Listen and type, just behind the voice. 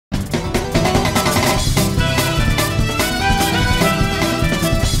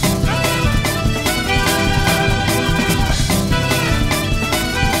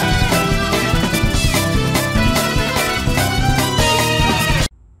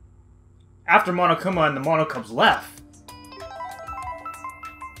After Monokuma and the Monocubs left,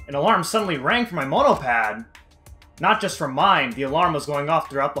 an alarm suddenly rang from my monopad. Not just from mine, the alarm was going off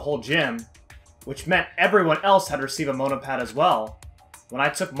throughout the whole gym, which meant everyone else had received a monopad as well. When I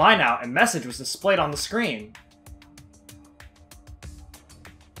took mine out, a message was displayed on the screen.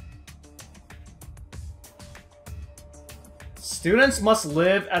 Students must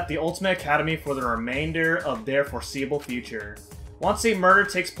live at the Ultimate Academy for the remainder of their foreseeable future. Once a murder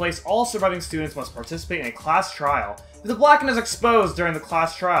takes place, all surviving students must participate in a class trial. If the Blacken is exposed during the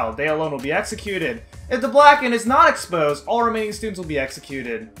class trial, they alone will be executed. If the Blacken is not exposed, all remaining students will be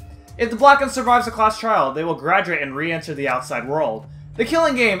executed. If the Blacken survives the class trial, they will graduate and re-enter the outside world. The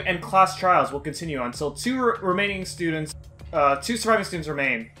killing game and class trials will continue until two surviving students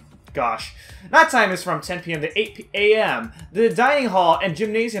remain. Gosh. Night time is from 10 PM to 8 AM. The dining hall and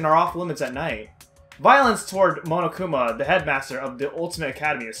gymnasium are off limits at night. Violence toward Monokuma, the headmaster of the Ultimate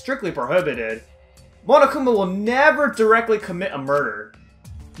Academy, is strictly prohibited. Monokuma will never directly commit a murder.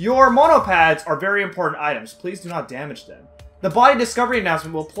 Your monopads are very important items. Please do not damage them. The body discovery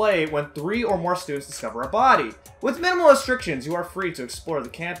announcement will play when 3 or more students discover a body. With minimal restrictions, you are free to explore the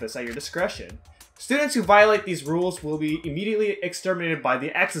campus at your discretion. Students who violate these rules will be immediately exterminated by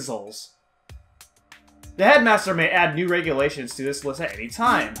the Exisals. The headmaster may add new regulations to this list at any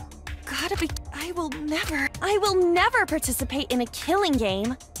time. Gotta be... I will never participate in a killing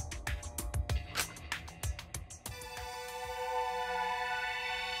game.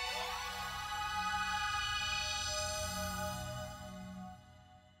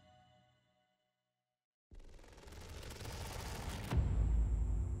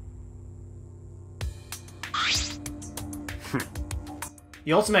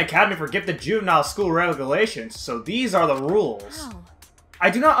 The Ultimate Academy forget the juvenile school regulations, so these are the rules. Wow. I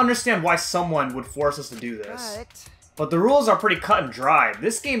do not understand why someone would force us to do this. But the rules are pretty cut and dry.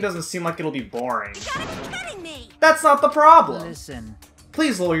 This game doesn't seem like it'll be boring. You gotta be kidding me! That's not the problem! Listen.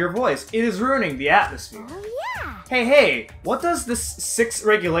 Please lower your voice. It is ruining the atmosphere. Oh yeah! Hey, what does this 6th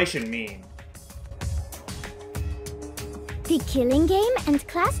regulation mean? The killing game and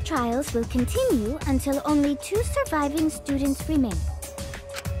class trials will continue until only 2 surviving students remain.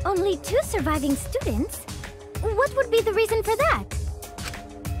 Only 2 surviving students? What would be the reason for that?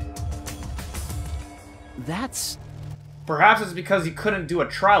 That's... Perhaps it's because you couldn't do a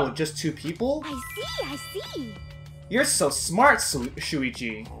trial with just 2 people? I see. You're so smart,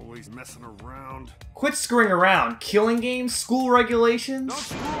 Shuichi. Always messing around. Quit screwing around. Killing games? School regulations? Don't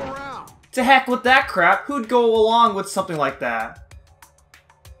screw around. To heck with that crap. Who'd go along with something like that?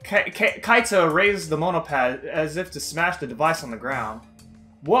 Kaito raised the monopad as if to smash the device on the ground.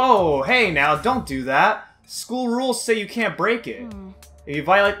 Whoa, hey now, don't do that. School rules say you can't break it. If you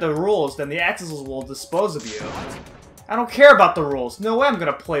violate the rules, then the Axis will dispose of you. I don't care about the rules. No way I'm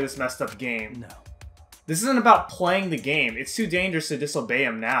gonna play this messed up game. No. This isn't about playing the game. It's too dangerous to disobey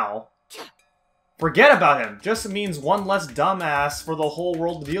him now. Forget about him. Just means one less dumbass for the whole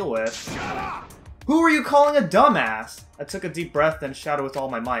world to deal with. Shut up! Who are you calling a dumbass? I took a deep breath, then shouted with all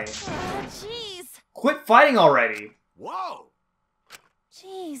my might. Jeez. Quit fighting already! Whoa!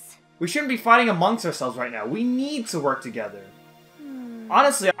 Jeez. We shouldn't be fighting amongst ourselves right now. We need to work together.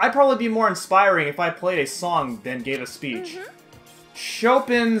 Honestly, I'd probably be more inspiring if I played a song than gave a speech.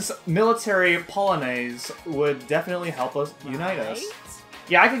 Chopin's military polonaise would definitely help us unite us.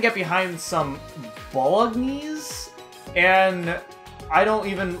 Yeah, I could get behind some bolognese, and I don't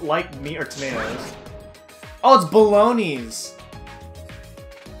even like meat or tomatoes. Oh, it's bolognese!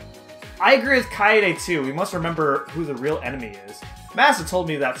 I agree with Kaede too. We must remember who the real enemy is. Master told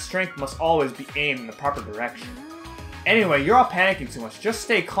me that strength must always be aimed in the proper direction. Anyway, you're all panicking too much. Just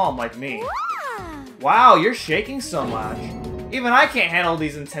stay calm like me. Wow, you're shaking so much. Even I can't handle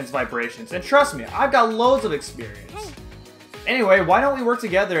these intense vibrations. And trust me, I've got loads of experience. Anyway, why don't we work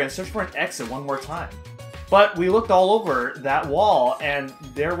together and search for an exit one more time? But we looked all over that wall and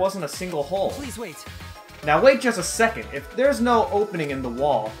there wasn't a single hole. Please wait. Now wait just a second. If there's no opening in the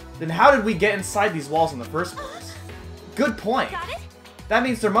wall, then how did we get inside these walls in the first place? Good point. Got it? That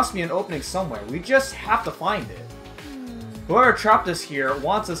means there must be an opening somewhere. We just have to find it. Whoever trapped us here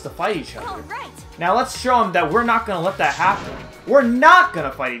wants us to fight each other. All right. Now let's show him that we're not gonna let that happen. We're not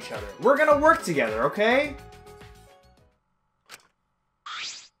gonna fight each other. We're gonna work together, okay?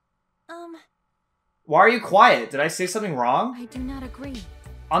 Why are you quiet? Did I say something wrong? I do not agree.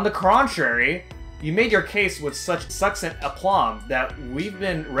 On the contrary, you made your case with such succinct aplomb that we've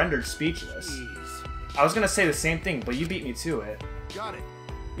been rendered speechless. Jeez. I was gonna say the same thing, but you beat me to it. Got it.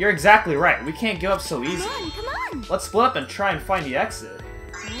 You're exactly right. We can't give up so easy. Come on! Let's split up and try and find the exit.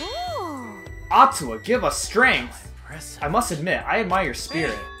 Oh. Atua, give us strength! Impressive. I must admit, I admire your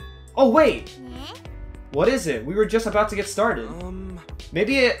spirit. Oh wait! What is it? We were just about to get started.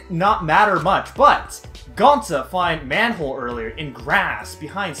 Maybe it not matter much, but Gonta find manhole earlier in grass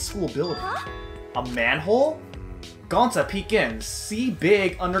behind school building. A manhole? Gonta peek in, see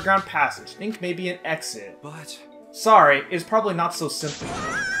big underground passage, think maybe an exit. But... Sorry, it's probably not so simple.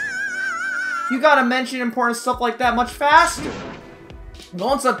 You gotta mention important stuff like that much faster.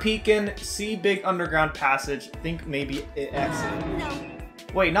 Gonta peek in, see big underground passage, think maybe an exit. No.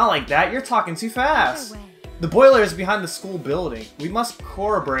 Wait, not like that, you're talking too fast. The boiler is behind the school building. We must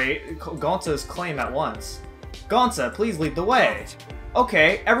corroborate Gonta's claim at once. Gonta, please lead the way.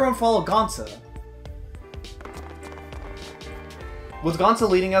 Okay, everyone follow Gonta. With Gonta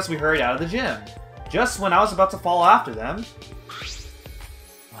leading us, we hurried out of the gym. Just when I was about to follow after them.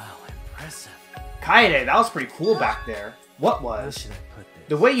 Wow, impressive. Kaede, that was pretty cool back there. What How was? should I put this?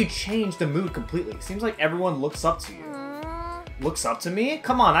 The way you changed the mood completely. Seems like everyone looks up to you. Looks up to me?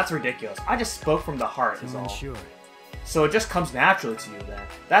 Come on, that's ridiculous. I just spoke from the heart is all. Sure. So it just comes naturally to you then.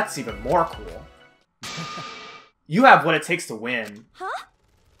 That's even more cool. You have what it takes to win. Huh?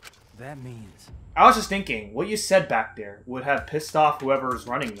 That means... I was just thinking, what you said back there would have pissed off whoever's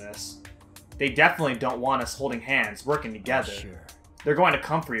running this. They definitely don't want us holding hands, working together. Sure. They're going to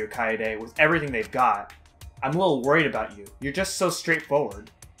come for you, Kaede, with everything they've got. I'm a little worried about you. You're just so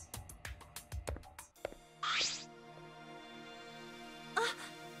straightforward.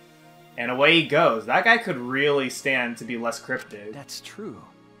 And away he goes. That guy could really stand to be less cryptic. That's true.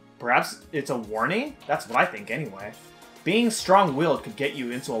 Perhaps it's a warning? That's what I think anyway. Being strong-willed could get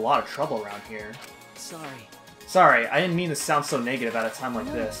you into a lot of trouble around here. Sorry. Sorry, I didn't mean to sound so negative at a time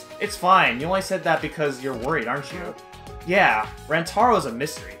like this. It's fine, you only said that because you're worried, aren't you? Yeah, Rantaro's a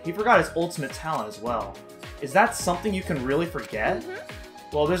mystery. He forgot his ultimate talent as well. Is that something you can really forget?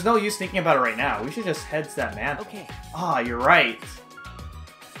 Well, there's no use thinking about it right now. We should just head to that man. Okay. Ah, you're right.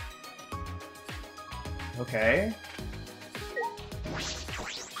 Okay.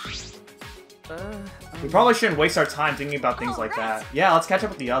 We probably shouldn't waste our time thinking about things like that. Yeah, let's catch up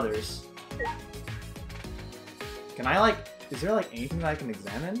with the others. Can I, like... Is there, like, anything that I can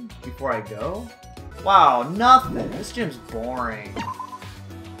examine before I go? Wow, nothing! This gym's boring.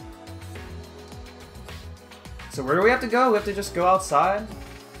 So where do we have to go? We have to just go outside?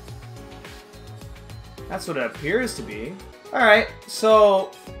 That's what it appears to be. Alright,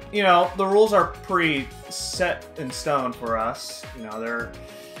 so... You know, the rules are pretty set in stone for us. You know, they're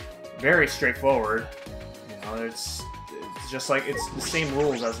very straightforward. You know, it's just like, it's the same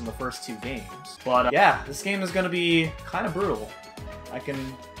rules as in the first two games. But yeah, this game is going to be kind of brutal. I can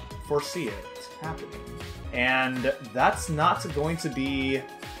foresee it happening. And that's not going to be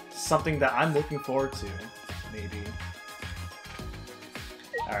something that I'm looking forward to, maybe.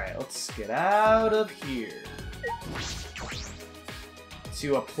 Alright, let's get out of here.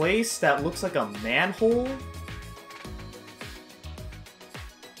 To a place that looks like a manhole?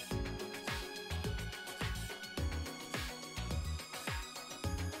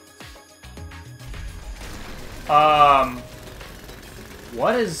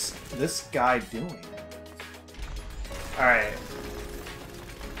 What is this guy doing? Alright.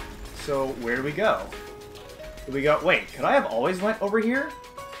 So, where do we go? Do we go- wait, could I have always went over here?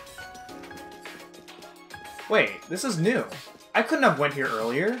 Wait, this is new. I couldn't have went here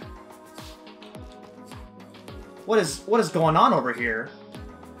earlier. What is going on over here?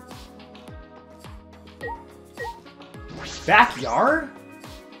 Backyard?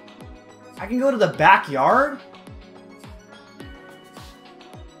 I can go to the backyard?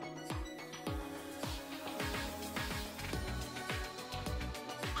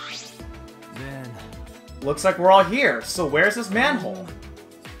 Then... Looks like we're all here. So where's this manhole?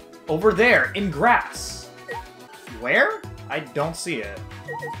 Over there, in grass. Where? I don't see it.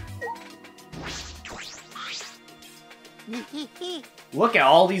 Look at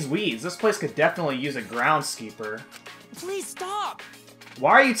all these weeds. This place could definitely use a groundskeeper. Please stop!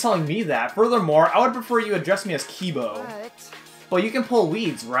 Why are you telling me that? Furthermore, I would prefer you address me as Kibo. But you can pull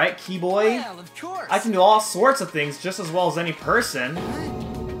weeds, right, Keyboy? Well, of course! I can do all sorts of things just as well as any person.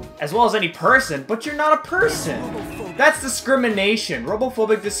 As well as any person, but you're not a person! That's discrimination.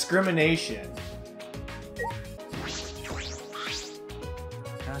 Robophobic discrimination.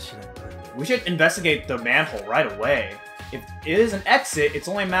 How should I put it? We should investigate the manhole right away. If it is an exit, it's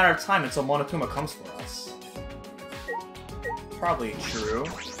only a matter of time until Monokuma comes for us. Probably true.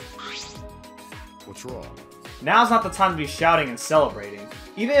 What's wrong? Now's not the time to be shouting and celebrating.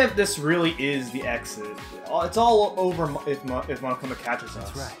 Even if this really is the exit, it's all over if Monokuma catches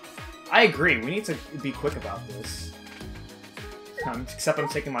us. That's right. I agree, we need to be quick about this. Except I'm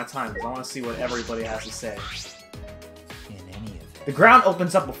taking my time, because I want to see what everybody has to say. In any event... The ground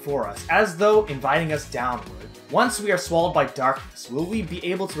opens up before us, as though inviting us downward. Once we are swallowed by darkness, will we be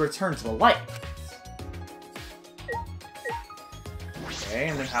able to return to the light? Okay,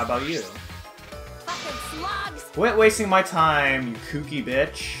 and then how about you? Fucking slugs! Quit wasting my time, you kooky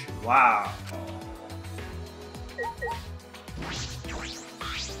bitch. Wow.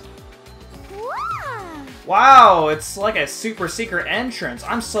 Wow! Wow, it's like a super secret entrance.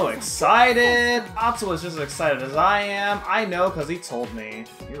 I'm so excited. Atsuwa is just as excited as I am. I know because he told me.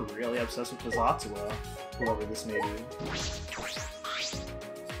 You're really obsessed with this Atsuwa, whoever this may be.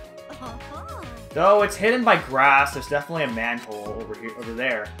 Though it's hidden by grass, there's definitely a manhole over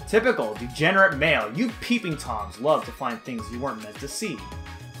there. Typical degenerate male. You peeping toms love to find things you weren't meant to see.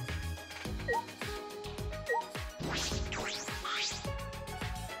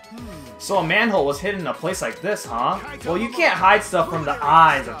 So a manhole was hidden in a place like this, huh? Well, you can't hide stuff from the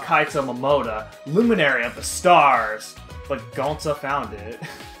eyes of Kaito Momoda, luminary of the stars. But Gonta found it.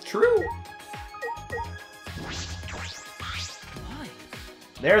 True.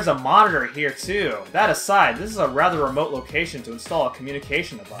 There's a monitor here too. That aside, this is a rather remote location to install a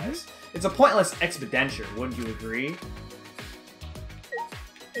communication device. It's a pointless expenditure, wouldn't you agree?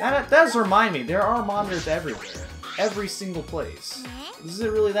 That does remind me, there are monitors everywhere. Every single place. Is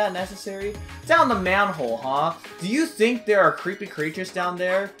it really that necessary? Down the manhole, huh? Do you think there are creepy creatures down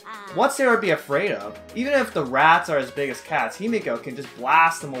there? What's there to be afraid of? Even if the rats are as big as cats, Himiko can just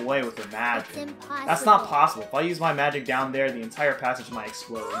blast them away with her magic. That's not possible. If I use my magic down there, the entire passage might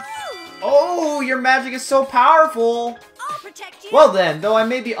explode. Oh, your magic is so powerful! I'll protect you! Well then, though I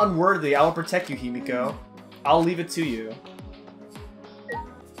may be unworthy, I will protect you, Himiko. I'll leave it to you.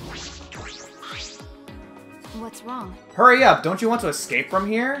 What's wrong? Hurry up! Don't you want to escape from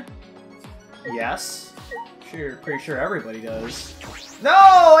here? Yes. Sure, pretty sure everybody does. No!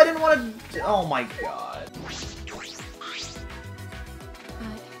 I didn't want to... Oh my god.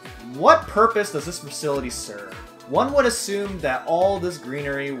 What purpose does this facility serve? One would assume that all this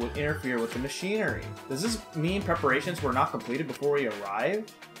greenery would interfere with the machinery. Does this mean preparations were not completed before we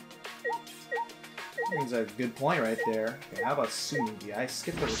arrived? That's a good point right there. Okay, how about Tsunugi? I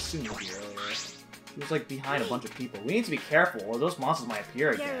skipped over Tsunugi earlier. He was like behind a bunch of people. We need to be careful or those monsters might appear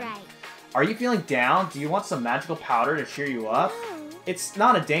again. You're right. Are you feeling down? Do you want some magical powder to cheer you up? It's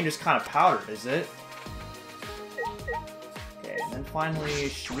not a dangerous kind of powder, is it? Okay, and then finally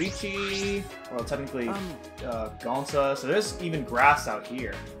Shuichi. Well, technically Gonta. So there's even grass out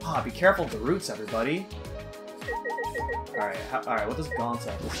here. Ah, be careful of the roots, everybody. Alright, what does Gonta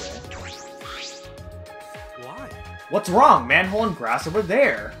have to say? Why? What's wrong? Manhole and grass over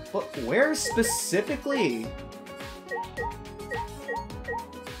there. But where specifically?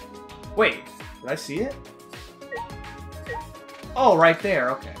 Wait, did I see it? Oh, right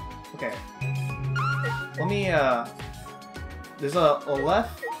there. Okay. Okay. Let me, there's a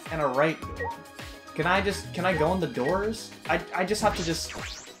left and a right door. Can I go in the doors? I just have to just...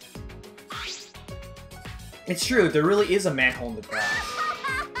 It's true, there really is a manhole in the grass.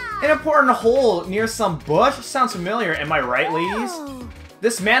 An important hole near some bush? Sounds familiar, am I right, ladies?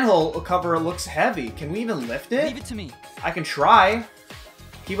 This manhole cover looks heavy. Can we even lift it? Leave it to me. I can try.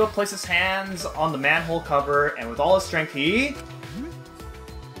 Kiba places hands on the manhole cover, and with all his strength, he...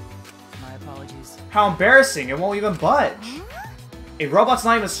 My apologies. How embarrassing, it won't even budge. A robot's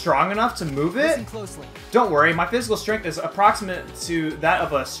not even strong enough to move it? Listen closely. Don't worry, my physical strength is approximate to that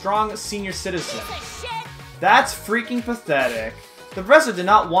of a strong senior citizen. That's freaking pathetic. The professor did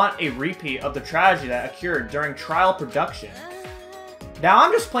not want a repeat of the tragedy that occurred during trial production. Now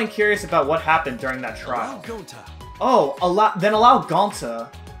I'm just plain curious about what happened during that trial. Allow Gonta. Oh, then allow Gonta.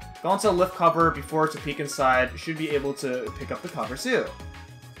 Gonta lift cover before to peek inside. Should be able to pick up the cover too.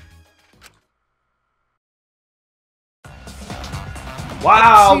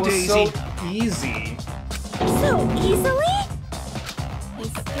 Wow, it was so easy. So easily?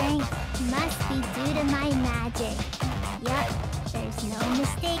 His strength must be due to my magic. Yup, there's no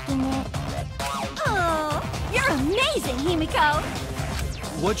mistaking it. Oh, you're amazing, Himiko!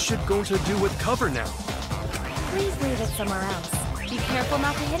 What should Gonta do with cover now? Please leave it somewhere else. Be careful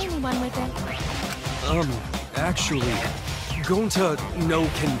not to hit anyone with it. Actually, Gonta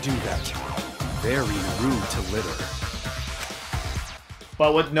can do that. Very rude to litter.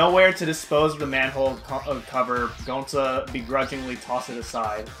 But with nowhere to dispose of the manhole cover, Gonta begrudgingly tossed it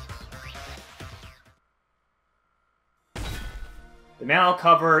aside. The manhole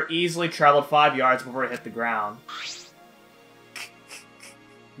cover easily traveled 5 yards before it hit the ground.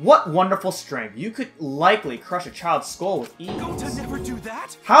 What wonderful strength! You could likely crush a child's skull with ease. Gonta never do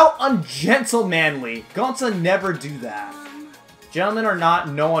that? How ungentlemanly! Gonta never do that. Gentlemen or not,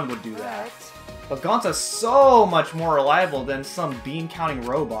 no one would do that. But Gonta's so much more reliable than some bean-counting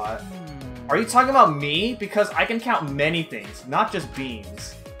robot. Are you talking about me? Because I can count many things, not just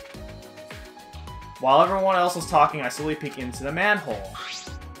beans. While everyone else was talking, I slowly peeked into the manhole.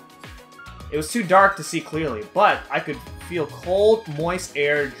 It was too dark to see clearly, but I could feel cold, moist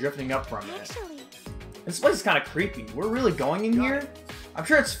air drifting up from it. This place is kind of creepy. We're really going in here? I'm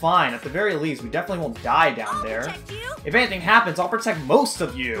sure it's fine. At the very least, we definitely won't die down there. If anything happens, I'll protect most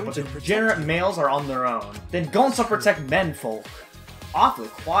of you, but the degenerate males are on their own. Then Gonsa protect menfolk. Awfully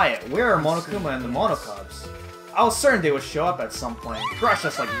quiet. Where are Monokuma and the Monocubs? I was certain they would show up at some point, crush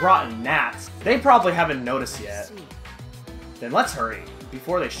us like rotten gnats. They probably haven't noticed yet. Then let's hurry,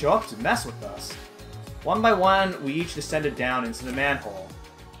 before they show up to mess with us. One by one, we each descended down into the manhole.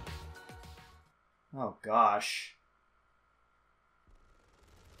 Oh gosh.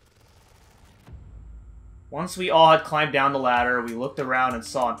 Once we all had climbed down the ladder, we looked around and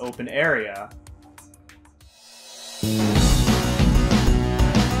saw an open area.